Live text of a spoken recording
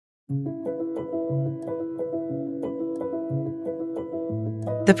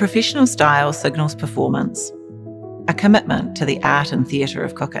The professional style signals performance, a commitment to the art and theatre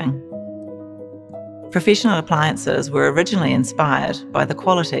of cooking. Professional appliances were originally inspired by the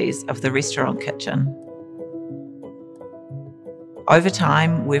qualities of the restaurant kitchen. Over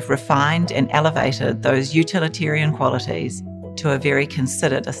time, we've refined and elevated those utilitarian qualities to a very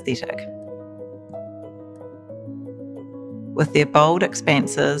considered aesthetic. With their bold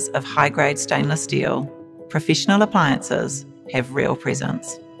expanses of high-grade stainless steel, professional appliances have real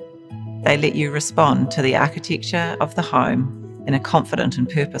presence. They let you respond to the architecture of the home in a confident and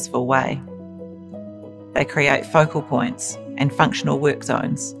purposeful way. They create focal points and functional work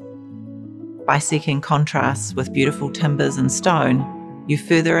zones. By seeking contrasts with beautiful timbers and stone, you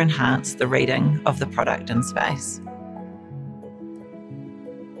further enhance the reading of the product in space.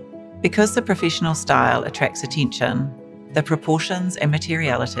 Because the professional style attracts attention, the proportions and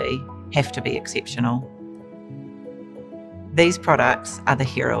materiality have to be exceptional. These products are the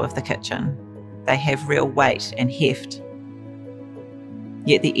hero of the kitchen. They have real weight and heft.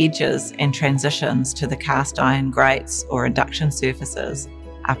 Yet the edges and transitions to the cast iron grates or induction surfaces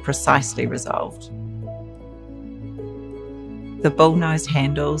are precisely resolved. The bull-nosed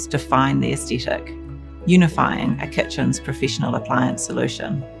handles define the aesthetic, unifying a kitchen's professional appliance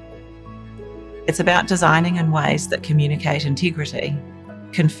solution. It's about designing in ways that communicate integrity,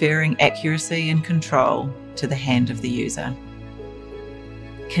 conferring accuracy and control to the hand of the user.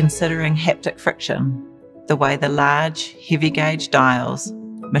 Considering haptic friction, the way the large, heavy-gauge dials,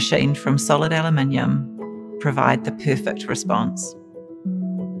 machined from solid aluminium, provide the perfect response.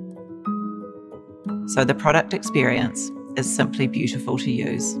 So the product experience is simply beautiful to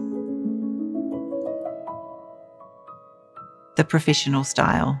use. The Professional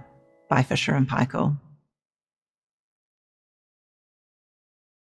Style by Fisher & Paykel.